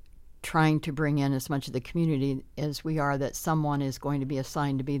trying to bring in as much of the community as we are, that someone is going to be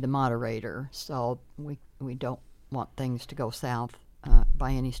assigned to be the moderator. So we don't want things to go south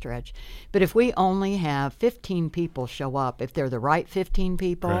by any stretch. But if we only have 15 people show up, if they're the right 15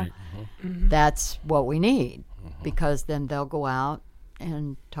 people, Right. that's what we need, because then they'll go out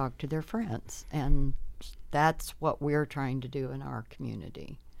and talk to their friends. And that's what we're trying to do in our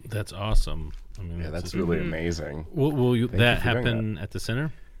community. That's awesome. I mean, Yeah, that's really amazing. Will Thank that you for doing happen at the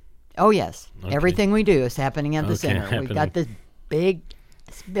center? Oh, yes. Okay. Everything we do is happening at the center. happening. We've got this big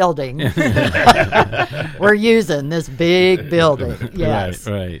building. We're using this big building. Yes.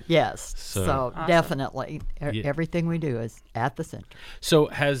 Right. Yes. So- So Awesome. definitely Yeah. everything we do is at the center. So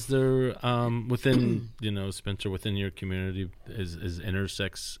has there within Spencer, within your community, is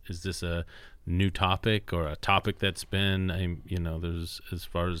intersex, is this a new topic or a topic that's been there's, as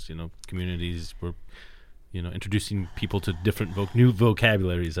far as communities, we're introducing people to different new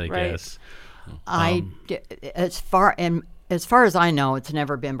vocabularies, I Right. guess. As far and as far as I know, it's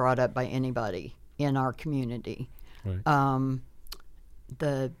never been brought up by anybody in our community. Right.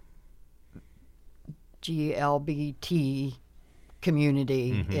 The GLBT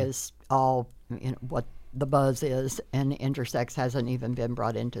community is all what the buzz is, and intersex hasn't even been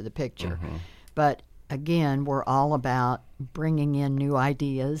brought into the picture. But again, we're all about bringing in new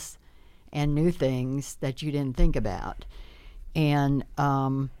ideas and new things that you didn't think about. And I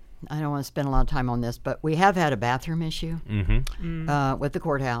don't want to spend a lot of time on this, but we have had a bathroom issue with the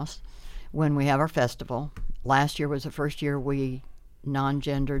courthouse when we have our festival. Last year was the first year we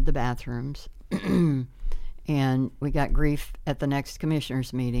non-gendered the bathrooms, and we got grief at the next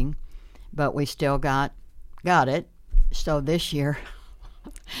commissioners meeting, but we still got it. So this year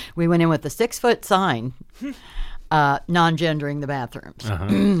we went in with a 6-foot sign non-gendering the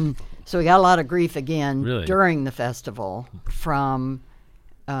bathrooms. So we got a lot of grief again during the festival from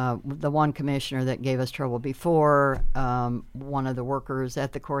the one commissioner that gave us trouble before. One of the workers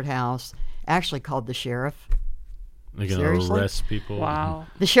at the courthouse actually called the sheriff. They're going to arrest people. Wow.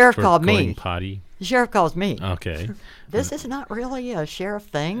 The sheriff for called going me. Potty. The sheriff calls me. Okay. This is not really a sheriff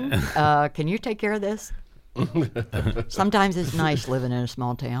thing. Can you take care of this? Sometimes it's nice living in a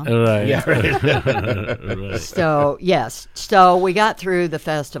small town. Right. Yeah, right. Right. So, yes. So we got through the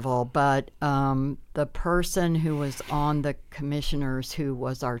festival, but the person who was on the commissioners who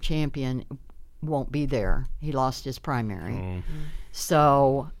was our champion won't be there. He lost his primary.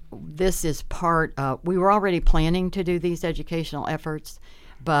 So this is part of, we were already planning to do these educational efforts,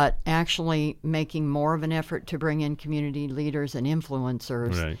 but actually making more of an effort to bring in community leaders and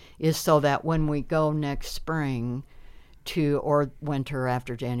influencers is so that when we go next spring or winter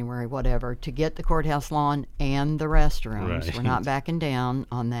after January, whatever, to get the courthouse lawn and the restrooms, we're not backing down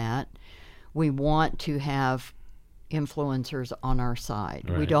on that. We want to have influencers on our side.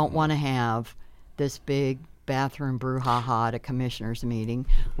 We don't want to have this big bathroom brouhaha at a commissioners meeting.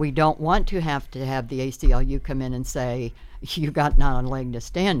 We don't want to have the ACLU come in and say, you got not a leg to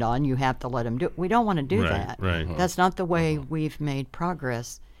stand on, you have to let them do it. We don't want to do that. That's not the way we've made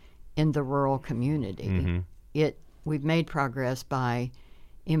progress in the rural community. We've made progress by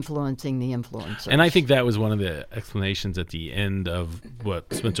influencing the influencers. And I think that was one of the explanations at the end of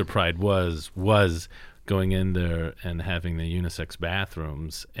what Spencer Pride was going in there and having the unisex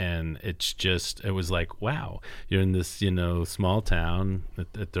bathrooms. And it was like, wow, you're in this, small town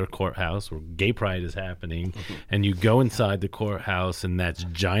at their courthouse where gay pride is happening, and you go inside the courthouse and that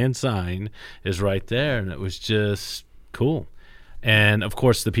giant sign is right there. And it was just cool. And of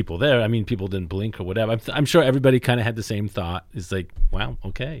course, the people there, people didn't blink or whatever. I'm sure everybody kind of had the same thought. It's like, wow,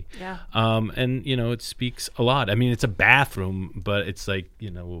 okay. Yeah. And, it speaks a lot. It's a bathroom, but it's like,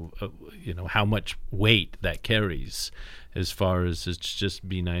 how much weight that carries as far as it's just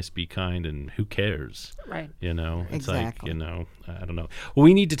be nice, be kind, and who cares? Right. It's exactly. like, I don't know. Well,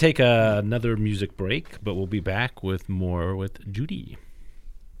 we need to take another music break, but we'll be back with more with Judi.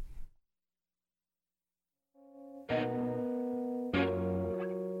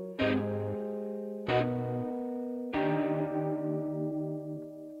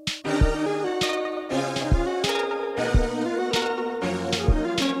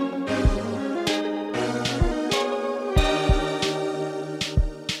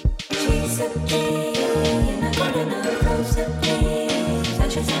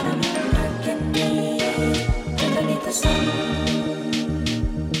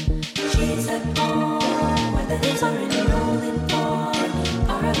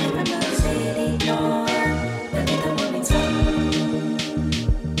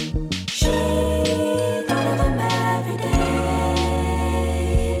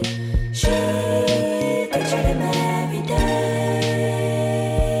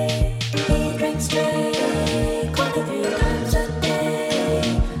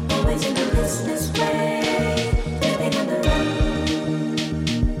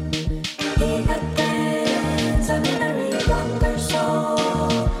 He got dance, a memory longer, so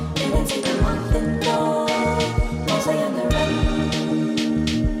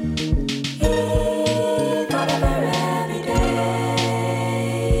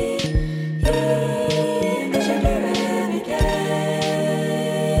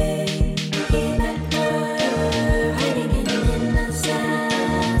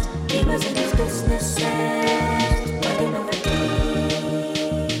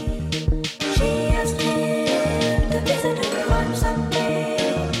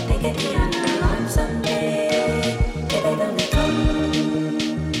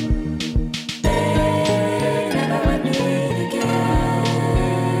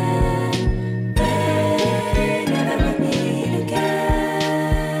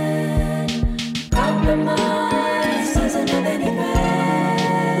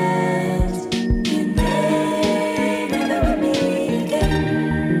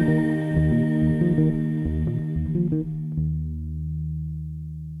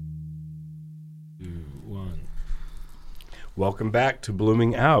 1. Welcome back to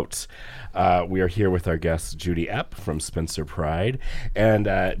Blooming Out. We are here with our guest, Judi Epp from Spencer Pride. And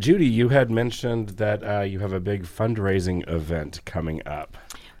Judi, you had mentioned that you have a big fundraising event coming up.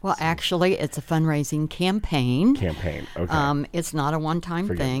 Well, actually, it's a fundraising campaign. Okay. It's not a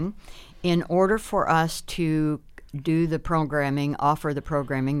one-time thing. In order for us to do the programming, offer the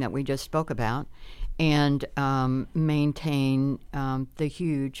programming that we just spoke about, and maintain the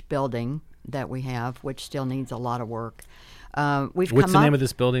huge building that we have, which still needs a lot of work. What's the name of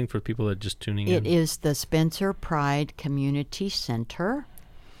this building for people that are just tuning in? It is the Spencer Pride Community Center.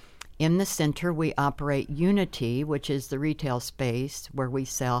 In the center, we operate Unity, which is the retail space where we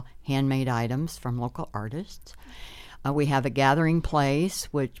sell handmade items from local artists. We have a gathering place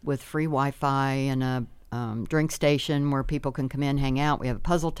with free Wi-Fi and a drink station where people can come in, hang out. We have a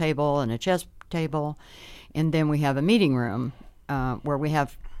puzzle table and a chess table. And then we have a meeting room where we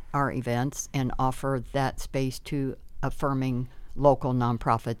have our events and offer that space to affirming local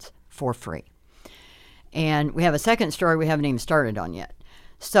nonprofits for free. And we have a second story we haven't even started on yet.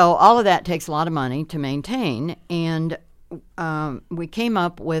 So all of that takes a lot of money to maintain. And we came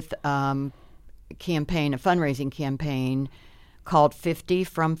up with a fundraising campaign called 50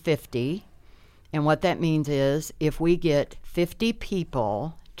 from 50. And what that means is if we get 50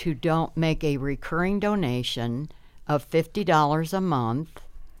 people to make a recurring donation of $50 a month,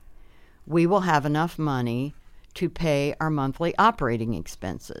 we will have enough money to pay our monthly operating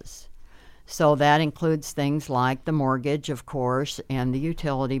expenses. So that includes things like the mortgage, of course, and the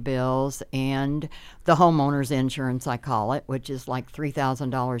utility bills and the homeowner's insurance, I call it, which is like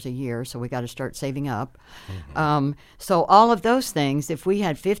 $3,000 a year. So we got to start saving up. Mm-hmm. So all of those things, if we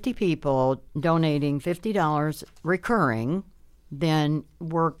had 50 people donating $50 recurring, then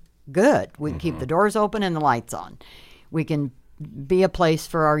we're good. We can keep the doors open and the lights on. We can be a place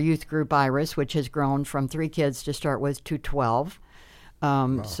for our youth group, Iris, which has grown from 3 kids to start with to 12.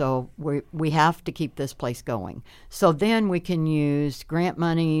 So we have to keep this place going. So then we can use grant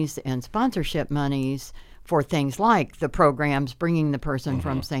monies and sponsorship monies for things like the programs, bringing the person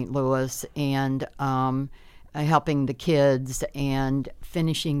from St. Louis and helping the kids and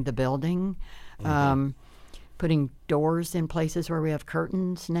finishing the building, putting doors in places where we have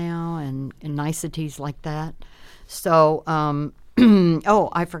curtains now and niceties like that. So,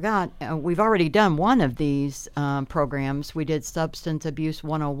 I forgot. We've already done one of these programs. We did Substance Abuse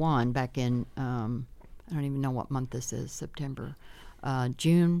 101 back in, I don't even know what month this is, September,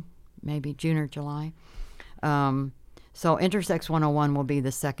 June, maybe June or July. So Intersex 101 will be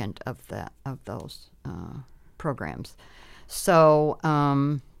the second of those programs.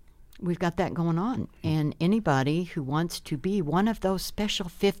 So we've got that going on. And anybody who wants to be one of those special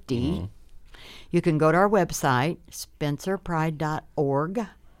 50, you can go to our website, spencerpride.org,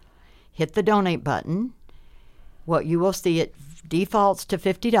 hit the donate button. What you will see, it defaults to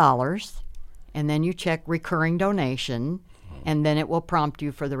 $50, and then you check recurring donation, and then it will prompt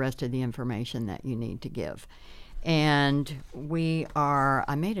you for the rest of the information that you need to give. And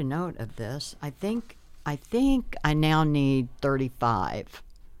I made a note of this. I think I now need 35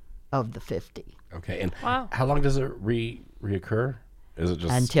 of the 50. Okay, and how long does it reoccur? Is it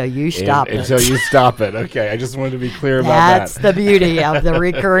just until you stop it? Until you stop it. Okay, I just wanted to be clear about that. That's the beauty of the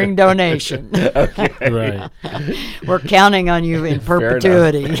recurring donation. Okay. Right. We're counting on you in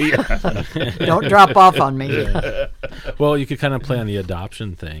perpetuity. Don't drop off on me. Yeah. Well, you could kind of play on the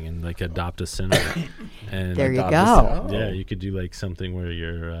adoption thing and like adopt a center. And there you go. Yeah, you could do like something where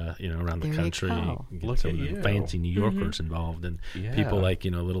you're, around the country. Get Look some at you. fancy New Yorkers involved and people like, a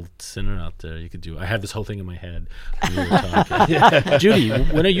little center out there. You could do. I had this whole thing in my head when you were talking.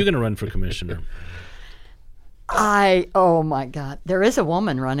 Judi, when are you going to run for commissioner? Oh my God, there is a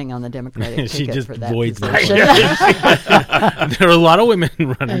woman running on the Democratic she ticket just for that voids position. There are a lot of women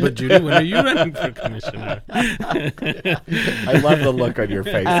running, but Judi, when are you running for commissioner? I love the look on your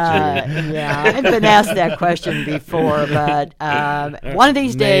face, Judi. Yeah, I've been asked that question before, but one of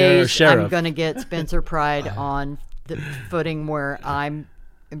these Mayor, days Sheriff. I'm going to get Spencer Pride on the footing where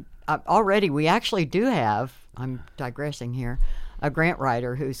we actually do have, I'm digressing here, a grant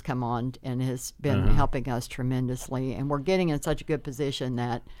writer who's come on and has been helping us tremendously. And we're getting in such a good position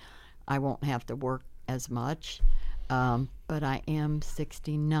that I won't have to work as much. But I am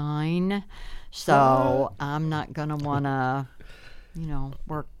 69, so I'm not going to want to,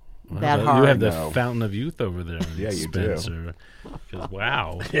 work that You hard. have the No. fountain of youth over there, Yeah, you do. Spencer. 'Cause,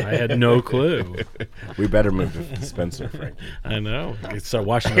 wow, I had no clue. We better move to Spencer, Frank. I know. You start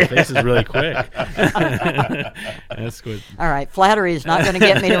washing our faces really quick. That's good. All right, flattery is not going to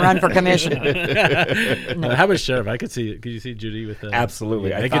get me to run for commissioner. How about sheriff? I could see. Could you see Judy with the?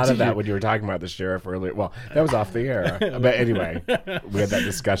 Absolutely. Yeah, I could thought see of that you- when you were talking about the sheriff earlier. Well, that was off the air. But anyway, we had that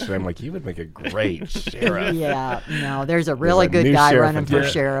discussion. I'm like, he would make a great sheriff. Yeah, no, there's a really a good new guy sheriff running in for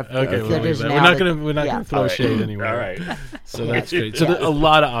town. sheriff. Okay, that well, is we're now not the- gonna yeah. throw shade anywhere. All right. So that's great. So a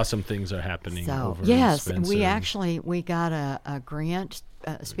lot of awesome things are happening. So over in yes, Spencer. we got a grant.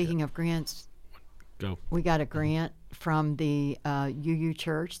 Speaking of grants, Go. we got a grant from the UU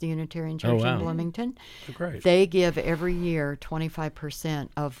Church, the Unitarian Church wow. in Bloomington. Great. They give every year 25%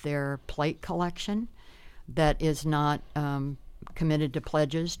 of their plate collection that is not committed to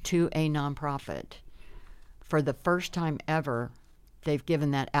pledges to a nonprofit. For the first time ever, they've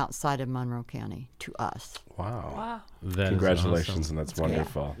given that outside of Monroe County to us. Wow. Wow. That is Congratulations, awesome. and that's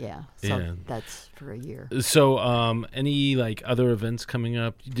wonderful. Yeah, so Yeah. that's for a year. So, any like other events coming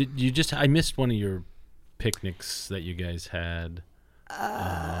up? Did you just? I missed one of your picnics that you guys had.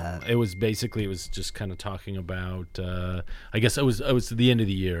 It was just kind of talking about. I guess it was the end of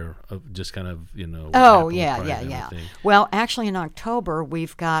the year of just kind of Oh, Apple yeah, Pride yeah, and yeah. everything. Well, actually, in October,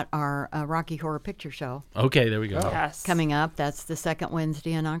 we've got our Rocky Horror Picture Show Okay, there we go. Yes. coming up. That's the second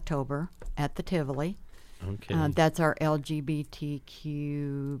Wednesday in October at the Tivoli. Okay. That's our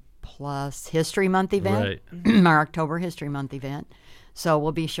LGBTQ plus History Month event, Right. our October History Month event. So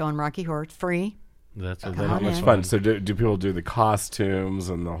we'll be showing Rocky Horror. It's free. That's Come that on looks in. Fun. So do people do the costumes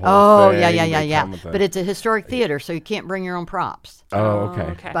and the whole Oh, thing? yeah. They come with But it's a historic theater, so you can't bring your own props. Oh, okay.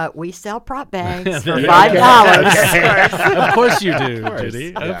 Okay. But we sell prop bags for Okay. $5. Of course you do, course,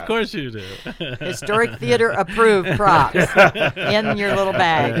 Judy. yeah. Of course you do. Historic theater approved props in your little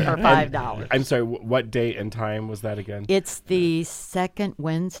bag for $5. I'm sorry, what date and time was that again? It's the second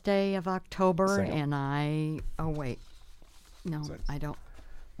Wednesday of October, Second. and oh wait, no, I don't.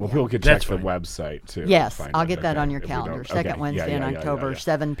 Well, people could check That's the fine. website too. Yes, Find I'll it. get that Okay, on your if we calendar. don't- Second okay. Wednesday in October,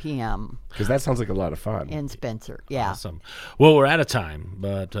 7 p.m. Because that sounds like a lot of fun. in Spencer. Yeah. Awesome. Well, we're out of time,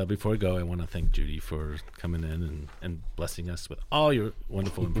 but before we go, I want to thank Judy for coming in and blessing us with all your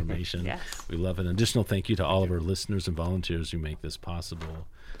wonderful information. Yes. We love it. An additional thank you to all of our listeners and volunteers who make this possible.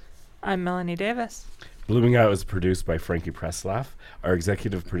 I'm Melanie Davis. Blooming Out is produced by Frankie Preslaff. Our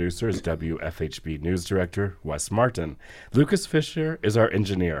executive producer is WFHB News Director Wes Martin. Lucas Fisher is our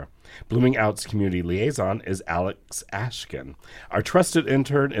engineer. Blooming Out's community liaison is Alex Ashkin. Our trusted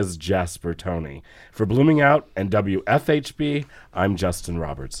intern is Jasper Toney. For Blooming Out and WFHB, I'm Justin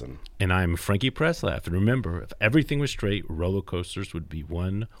Robertson. And I'm Frankie Preslaff. And remember, if everything was straight, roller coasters would be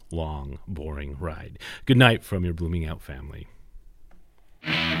one long, boring ride. Good night from your Blooming Out family.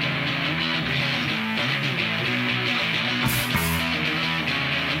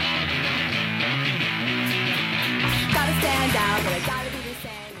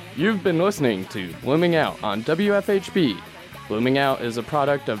 You've been listening to Blooming Out on WFHB. Blooming Out is a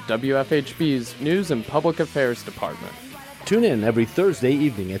product of WFHB's News and Public Affairs Department. Tune in every Thursday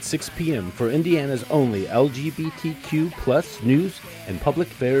evening at 6 p.m. for Indiana's only LGBTQ plus news and public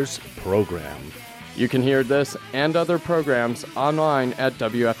affairs program. You can hear this and other programs online at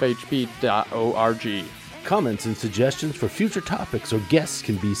WFHB.org. Comments and suggestions for future topics or guests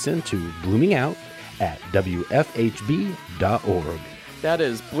can be sent to bloomingOut@WFHB.org. That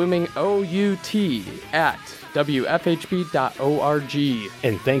is BloomingOUT at WFHB.org.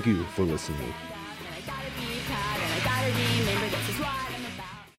 And thank you for listening.